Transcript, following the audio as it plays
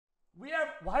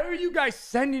Why are you guys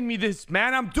sending me this,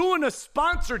 man? I'm doing a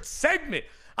sponsored segment.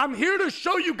 I'm here to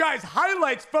show you guys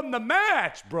highlights from the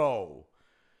match, bro.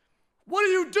 What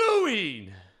are you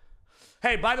doing?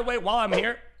 Hey, by the way, while I'm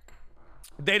here,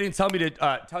 they didn't tell me to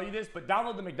tell you this, but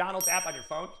download the McDonald's app on your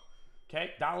phone.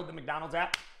 Okay, download the McDonald's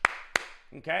app.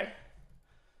 Okay.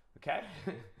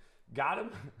 Got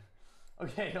him.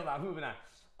 Okay, hold on, moving on.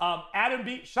 Adam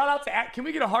B, shout out to can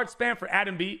we get a heart spam for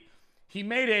Adam B? He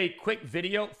made a quick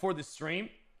video for the stream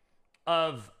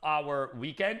of our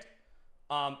weekend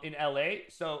in LA.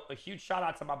 So a huge shout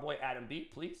out to my boy Adam B.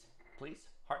 Please,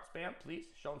 heart spam, please,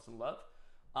 show him some love.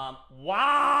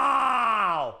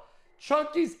 Wow,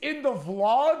 Chunky's in the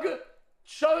vlog.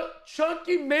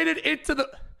 Chunky made it into the.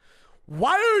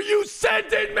 Why are you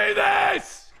sending me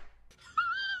this?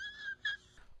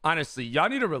 Honestly, y'all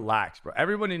need to relax, bro.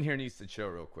 Everyone in here needs to chill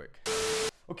real quick.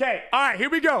 Okay, all right, here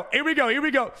we go.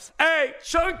 Hey,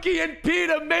 Chunky and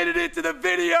Peter made it into the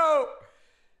video.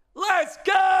 Let's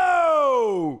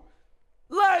go.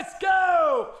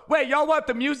 Wait, y'all want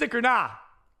the music or not?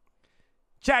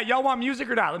 Chat, y'all want music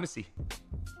or not? Let me see.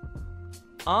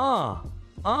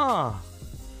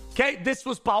 Okay, this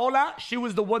was Paola. She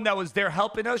was the one that was there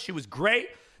helping us. She was great.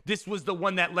 This was the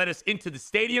one that led us into the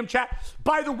stadium, chat.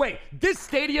 By the way, this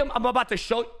stadium I'm about to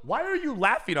show. Why are you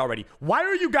laughing already? Why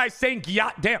are you guys saying,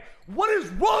 damn? What is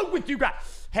wrong with you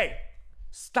guys? Hey,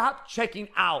 stop checking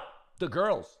out the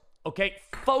girls, okay?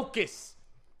 Focus.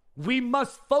 We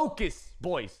must focus,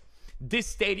 boys. This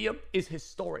stadium is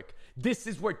historic. This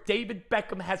is where David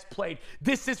Beckham has played.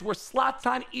 This is where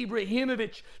Zlatan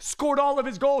Ibrahimovic scored all of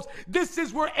his goals. This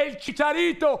is where El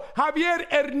Chicharito, Javier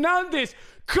Hernandez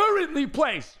currently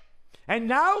plays. And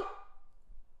now,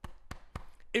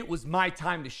 it was my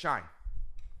time to shine.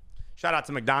 Shout out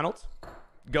to McDonald's.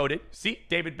 Goated. See,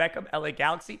 David Beckham, LA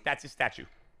Galaxy. That's his statue.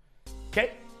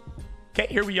 Okay,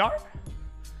 here we are.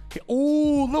 Okay.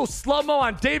 Ooh, little slow-mo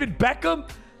on David Beckham.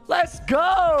 Let's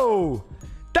go.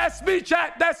 That's me,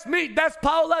 chat. That's me. That's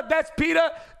Paula. That's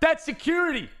Peter. That's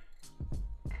security.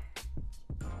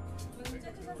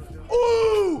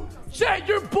 Ooh, chat,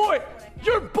 your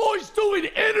boy's doing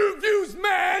interviews,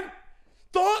 man.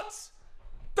 Thoughts,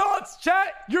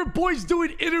 chat. Your boy's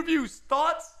doing interviews.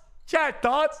 Thoughts, chat.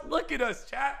 Thoughts. Look at us,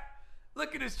 chat.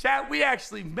 We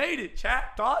actually made it,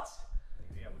 chat. Thoughts.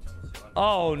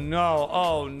 Oh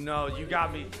no, you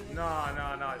got me. No.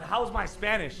 How's my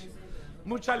Spanish?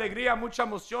 Mucha alegría, mucha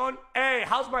emoción. Hey,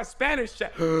 how's my Spanish,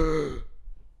 chat?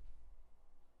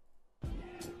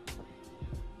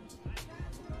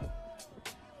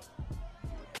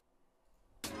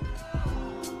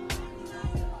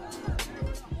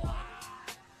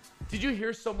 Did you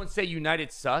hear someone say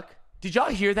United suck? Did y'all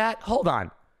hear that? Hold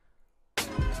on.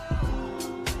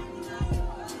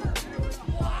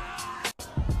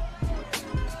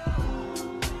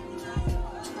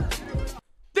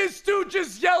 This dude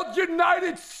just yelled,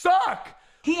 United suck.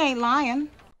 He ain't lying.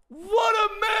 What a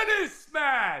menace,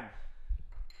 man.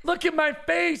 Look at my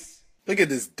face. Look at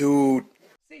this dude.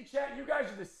 See, chat, you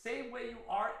guys are the same way you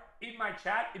are in my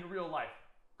chat in real life.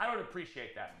 I don't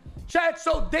appreciate that. Chat,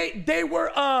 so they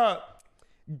work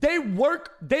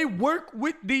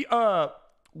with the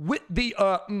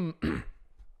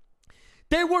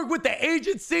they work with the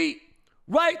agency,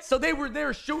 right? So they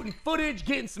were shooting footage,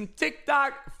 getting some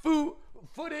TikTok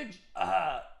footage.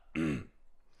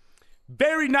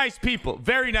 Very nice people.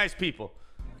 Very nice.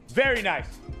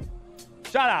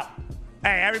 Shout out.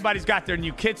 Hey, everybody's got their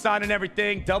new kits on and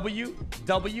everything. W.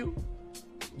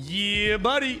 Yeah,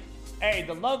 buddy. Hey,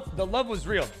 the love was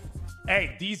real.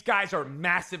 Hey, these guys are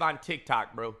massive on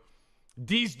TikTok, bro.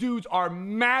 These dudes are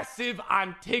massive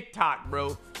on TikTok,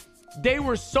 bro. They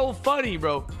were so funny,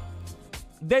 bro.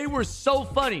 W's.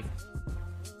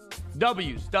 Damn,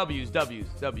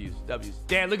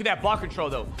 look at that ball control,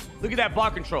 though.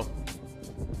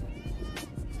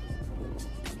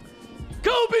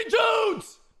 Kobe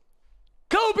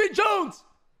Jones.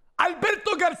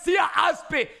 Alberto Garcia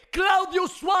Aspe. Claudio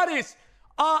Suarez.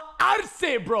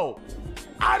 Arce, bro.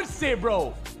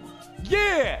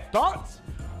 Yeah. Thoughts?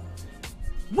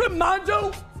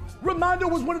 Ramondo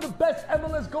was one of the best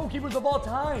MLS goalkeepers of all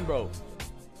time, bro.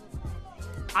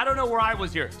 I don't know where I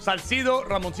was here. Salcido,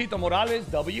 Ramoncito Morales,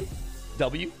 W.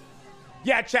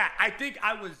 Yeah, chat. I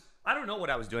don't know what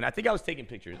I was doing. I think I was taking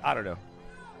pictures. I don't know.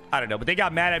 But they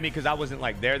got mad at me because I wasn't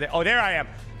like there. Oh, there I am,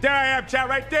 chat,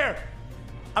 right there.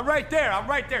 I'm right there.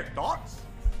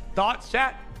 Thoughts,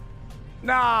 chat?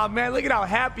 Nah, man, look at how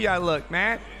happy I look,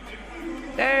 man.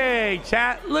 Hey,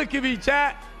 chat, look at me,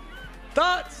 chat.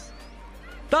 Thoughts?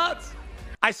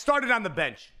 I started on the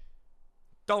bench.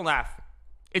 Don't laugh.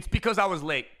 It's because I was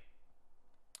late.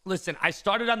 Listen, I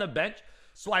started on the bench,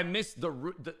 so I missed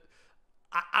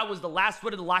I was the last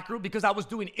one in the locker room because I was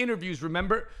doing interviews,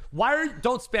 remember?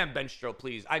 Don't spam bench stroke,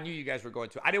 please. I knew you guys were going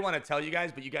to. I didn't want to tell you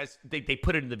guys, but you guys, they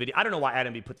put it in the video. I don't know why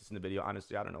Adam B put this in the video,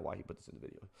 honestly. I don't know why he put this in the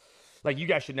video. Like, you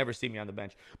guys should never see me on the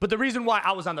bench. But the reason why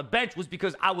I was on the bench was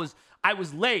because I was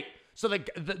late. So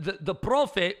the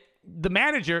prophet, the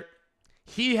manager,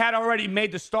 he had already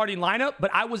made the starting lineup,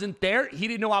 but I wasn't there. He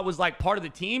didn't know I was like part of the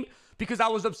team because I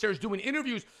was upstairs doing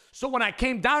interviews. So when I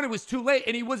came down, it was too late,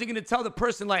 and he wasn't going to tell the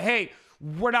person like, hey,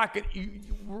 we're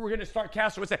going to start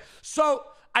Castro. So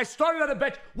I started on the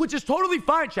bench, which is totally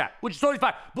fine, chat. Which is totally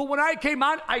fine. But when I came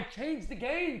on, I changed the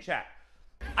game, chat.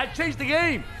 I changed the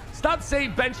game. Stop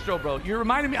saying bench stroke, bro. You're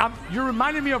reminding me of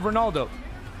Ronaldo.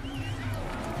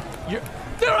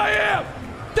 There I am.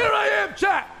 There I am,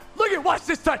 chat. Look at, watch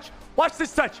this touch. Watch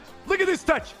this touch. Look at this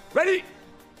touch. Ready?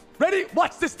 Ready?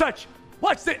 Watch this touch.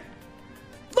 Watch it.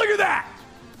 Look at that.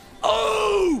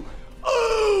 Oh,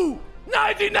 oh,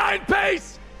 99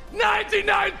 pace.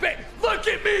 99 pace. Look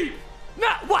at me.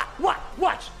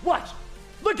 Watch.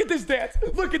 Look at this dance.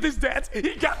 Look at this dance.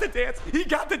 He got the dance. He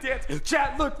got the dance.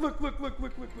 Chat, look.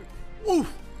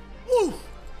 Oof. Oof.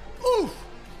 Oof.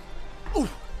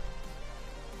 Oof.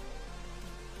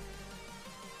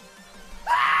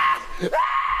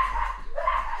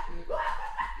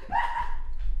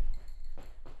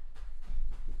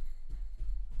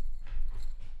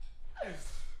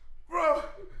 Bro,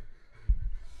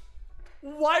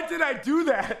 why did I do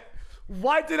that?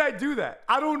 Why did I do that?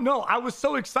 I don't know. I was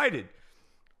so excited.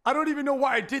 I don't even know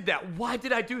why I did that. Why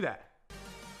did I do that?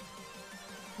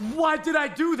 Why did I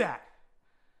do that?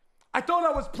 I thought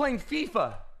I was playing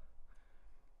FIFA.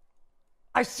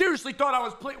 I seriously thought I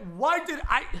was playing. Why did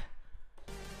I?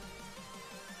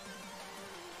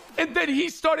 And then he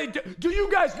started. Do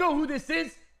you guys know who this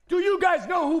is? Do you guys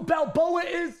know who Balboa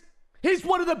is? He's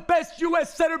one of the best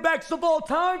U.S. center backs of all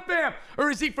time, fam. Or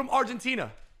is he from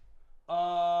Argentina?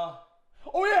 Oh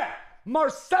yeah,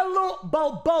 Marcelo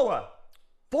Balboa,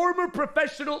 former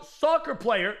professional soccer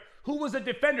player who was a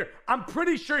defender. I'm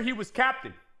pretty sure he was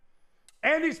captain.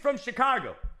 And he's from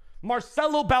Chicago.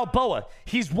 Marcelo Balboa.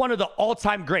 He's one of the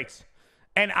all-time greats.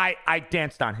 And I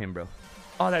danced on him, bro.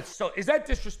 Oh, that's so... Is that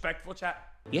disrespectful, chat?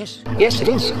 Yes. Yes, it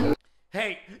is.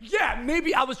 Hey, yeah,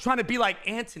 maybe I was trying to be like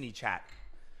Anthony, chat.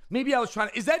 Maybe I was trying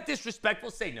to... Is that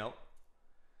disrespectful? Say no.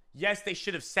 Yes, they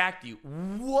should have sacked you.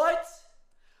 What?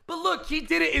 But look, he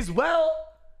did it as well.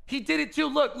 He did it too.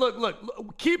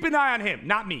 Look. Keep an eye on him.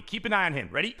 Not me. Keep an eye on him.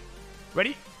 Ready?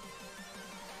 Ready?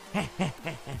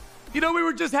 You know, we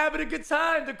were just having a good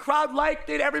time. The crowd liked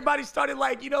it. Everybody started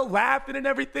like, you know, laughing and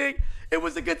everything. It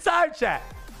was a good time, chat.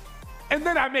 And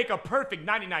then I make a perfect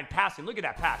 99 passing. Look at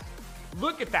that pass.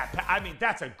 Look at that. I mean,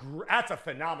 that's a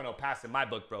phenomenal pass in my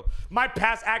book, bro. My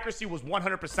pass accuracy was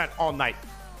 100% all night.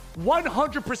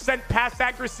 100% pass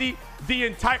accuracy the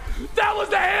entire... That was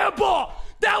the handball!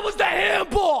 That was the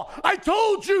handball! I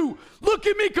told you! Look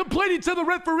at me complaining to the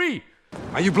referee.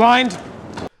 Are you blind?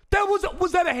 That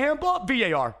was that a handball?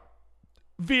 VAR.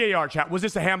 VAR, chat. Was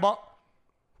this a handball?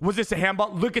 Was this a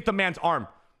handball? Look at the man's arm.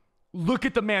 Look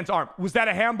at the man's arm. Was that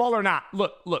a handball or not?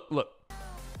 Look.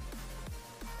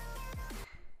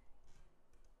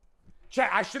 Chat,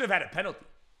 I should have had a penalty.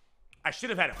 I should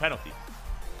have had a penalty,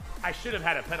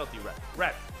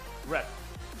 ref.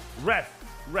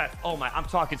 Oh my, I'm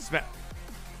talking smack.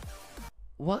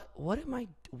 What am I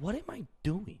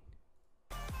doing?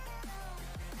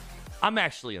 I'm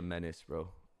actually a menace, bro.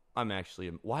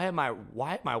 Why am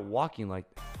I walking like...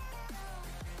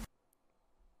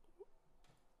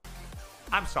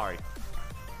 I'm sorry.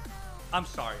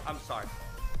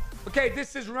 Okay,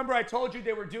 this is, remember I told you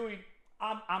they were doing...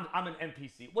 I'm an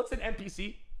NPC. What's an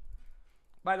NPC?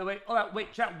 By the way,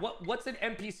 wait, chat. What's an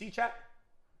NPC, chat?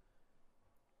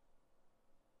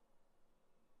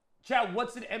 Chat,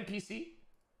 what's an NPC?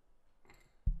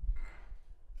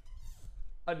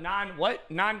 A non-what?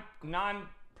 I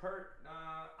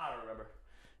don't remember.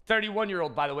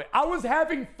 31-year-old, by the way. I was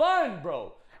having fun,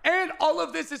 bro. And all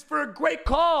of this is for a great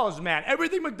cause, man.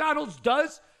 Everything McDonald's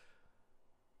does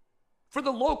for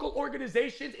the local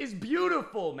organizations is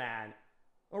beautiful, man.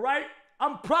 All right?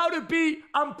 I'm proud to be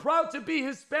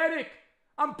Hispanic.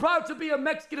 I'm proud to be a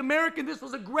Mexican American. This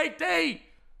was a great day.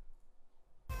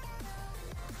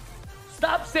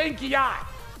 Stop saying Kiai.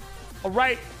 All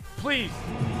right? Please.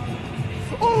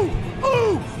 Ooh!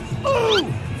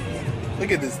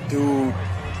 Look at this dude.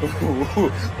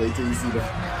 Wait till you see that.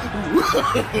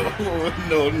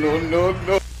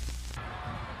 No.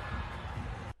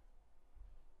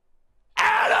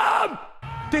 Adam!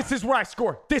 This is where I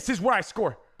score.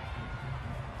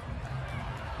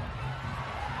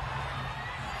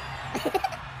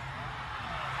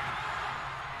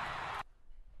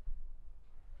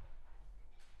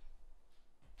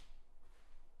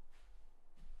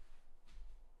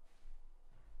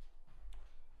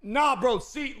 Nah, bro.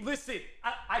 See, listen.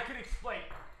 I can explain.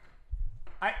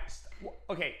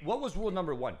 Okay, what was rule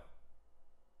number 1?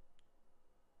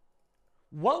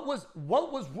 What was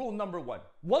rule number 1?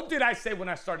 What did I say when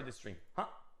I started the stream? Huh?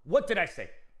 What did I say?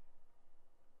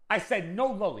 I said no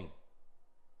lulling.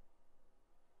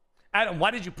 Adam,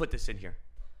 why did you put this in here?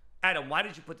 Adam, why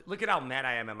did you put look at how mad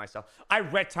I am at myself. I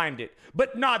red-timed it.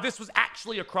 But nah, this was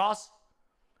actually a cross.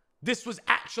 This was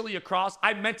actually a cross.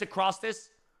 I meant to cross this.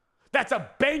 That's a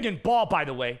banging ball, by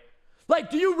the way.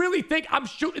 Like, do you really think I'm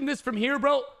shooting this from here,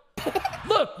 bro?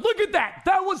 Look at that.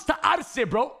 That was to Arce,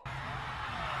 bro.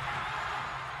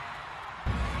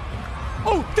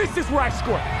 Oh, this is where I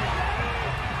score.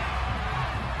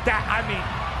 That, I mean,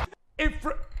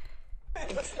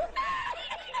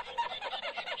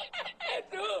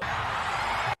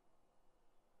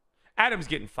 Adam's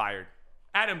getting fired.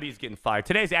 Adam B's getting fired.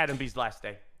 Today's Adam B's last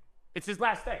day. It's his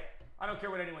last day. I don't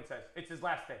care what anyone says. It's his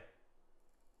last day.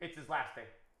 It's his last day.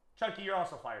 Chunky, you're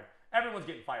also fired. Everyone's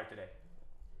getting fired today.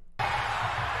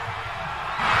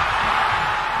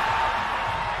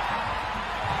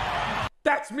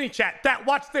 That's me, chat.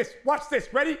 Watch this. Watch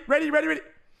this. Ready? Ready? Ready? Ready?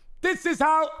 This is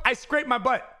how I scrape my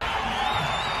butt.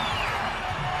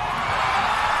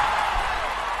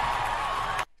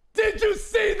 Did you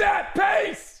see that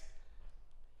pace?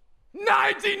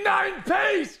 99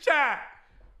 pace, chat.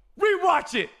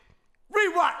 Rewatch it.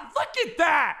 Rewatch. Look at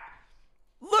that.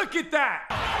 Look at that.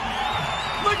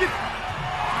 Look at.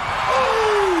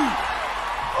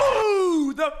 Ooh.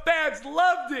 Ooh. The fans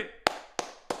loved it.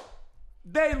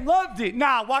 They loved it.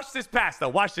 Nah, watch this pass, though.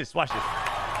 Watch this. Watch this.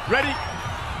 Ready?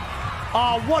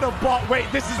 Oh, what a ball.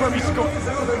 Wait, this is where we score.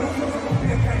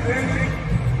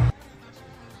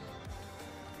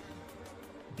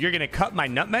 You're going to cut my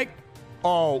nutmeg?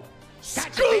 Oh.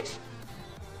 Scoop.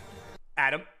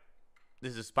 Adam.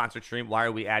 This is a sponsored stream. Why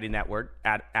are we adding that word?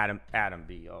 Adam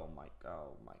B. Oh my.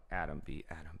 Adam B.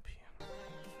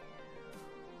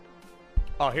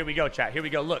 Oh, here we go, chat. Here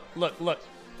we go. Look.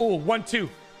 Oh, 1, 2.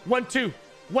 1, 2.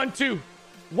 1, 2.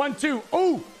 1, 2.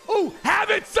 Oh,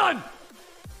 have it, son.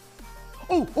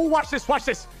 Oh, watch this. Watch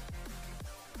this.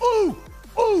 Oh,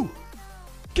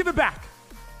 give it back.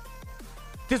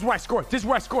 This is where I score. This is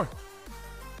where I score.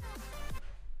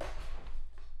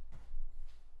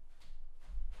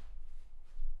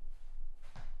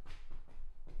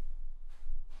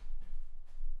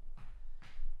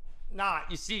 Nah,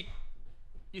 you see,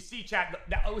 chat.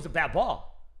 That was a bad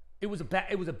ball. It was a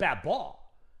bad ball.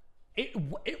 It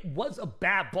was a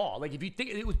bad ball. Like, if you think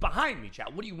it was behind me,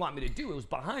 chat. What do you want me to do? It was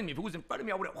behind me. If it was in front of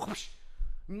me, I would have. Whoosh.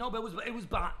 No, but it was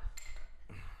behind.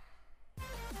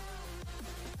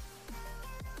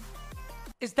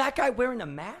 Is that guy wearing a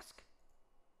mask?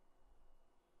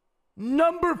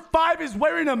 Number 5 is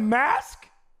wearing a mask?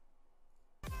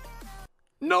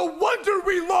 No wonder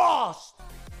we lost.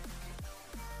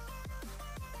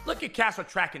 Look at Castro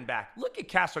tracking back. Look at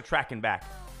Castro tracking back.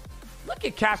 Look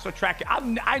at Castro tracking.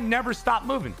 I never stop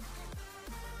moving.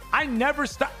 I never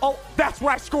stop. Oh, that's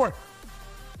where I score.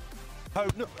 Oh,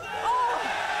 no. Oh.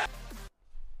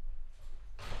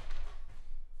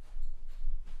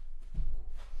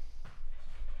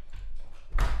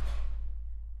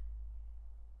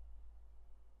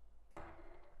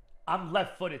 I'm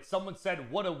left-footed. Someone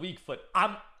said, what a weak foot.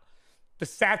 The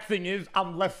sad thing is,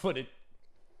 I'm left-footed.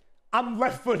 I'm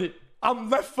left-footed. I'm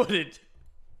left-footed.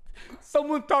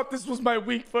 Someone thought this was my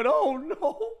weak foot. Oh,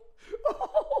 no.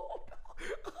 Oh,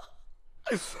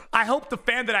 no. I hope the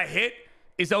fan that I hit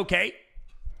is okay.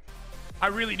 I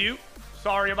really do.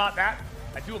 Sorry about that.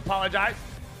 I do apologize.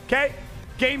 Okay?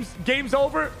 Game's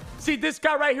over. See, this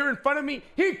guy right here in front of me,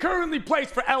 he currently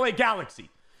plays for LA Galaxy.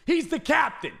 He's the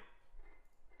captain.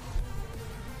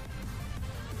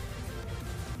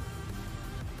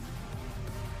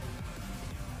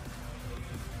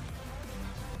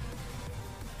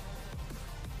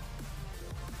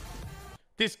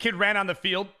 This kid ran on the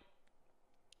field.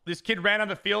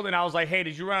 And I was like, hey,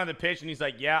 did you run on the pitch? And he's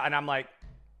like, yeah. And I'm like,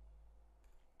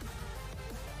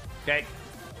 okay.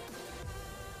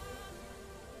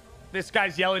 This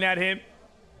guy's yelling at him.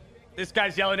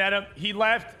 He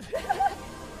left.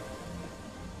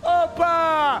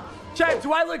 Opa! Chad,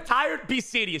 do I look tired? Be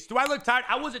serious. Do I look tired?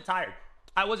 I wasn't tired.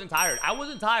 Do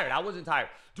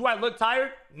I look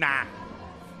tired? Nah,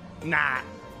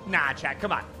 Chad,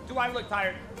 come on. Do I look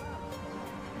tired?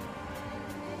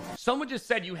 Someone just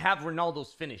said you have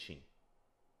Ronaldo's finishing.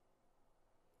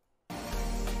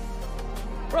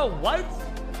 Bro, what?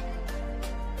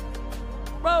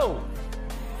 Bro.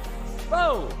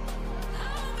 Whoa.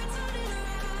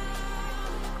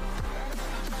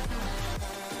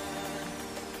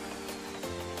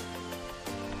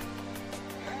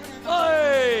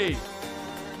 Hey.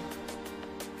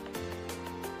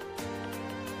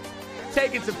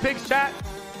 Taking some pics, chat.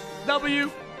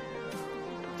 W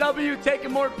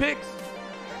taking more pics.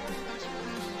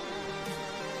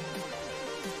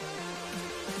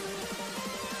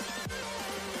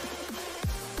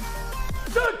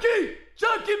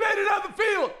 Chunky made it out the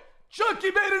field. Chunky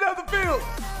made it out the field.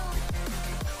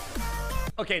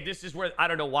 Okay, this is where, I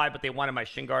don't know why, but they wanted my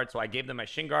shin guard, so I gave them my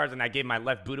shin guards, and I gave my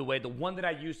left boot away. The one that I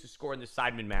used to score in the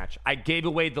Sidemen match. I gave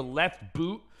away the left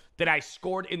boot that I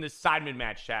scored in the Sidemen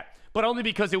match, chat. But only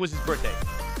because it was his birthday.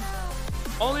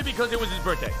 Only because it was his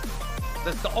birthday.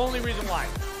 That's the only reason why.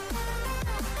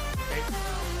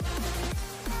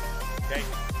 Okay.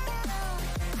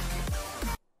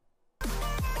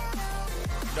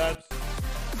 Dubs.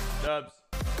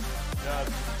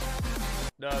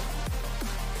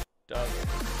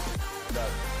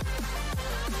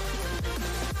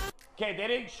 Okay, they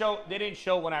didn't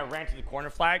show when I ran to the corner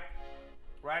flag,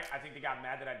 right? I think they got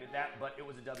mad that I did that, but it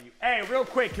was a W. Hey, real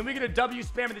quick, can we get a W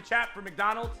spam in the chat for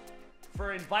McDonald's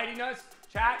for inviting us?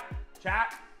 Chat,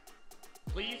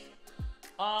 please.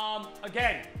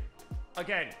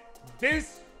 Again,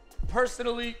 this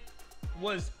personally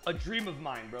was a dream of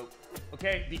mine, bro.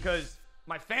 Okay, because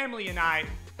my family and I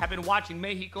have been watching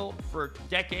Mexico for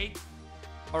decades,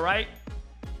 all right?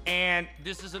 And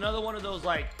this is another one of those,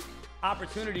 like,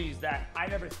 opportunities that I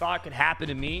never thought could happen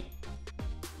to me,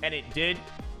 and it did.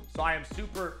 So I am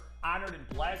super honored and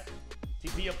blessed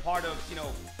to be a part of, you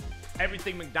know,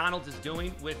 everything McDonald's is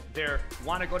doing with their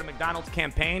Want to Go to McDonald's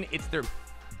campaign. It's their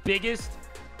biggest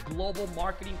global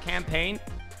marketing campaign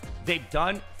they've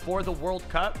done for the World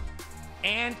Cup,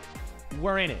 and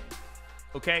we're in it,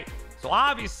 okay? So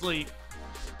obviously,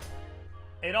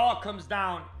 it all comes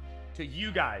down to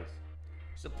you guys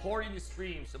supporting the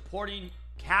stream, supporting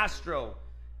Castro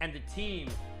and the team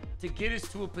to get us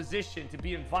to a position to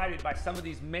be invited by some of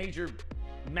these major,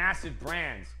 massive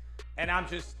brands. And I'm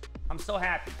so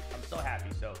happy.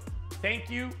 So thank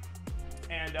you.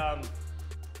 And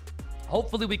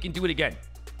hopefully we can do it again,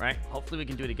 right? Hopefully we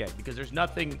can do it again, because there's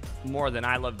nothing more than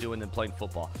I love doing than playing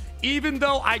football. Even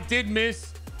though I did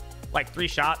miss like 3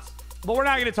 shots, but we're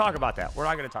not going to talk about that.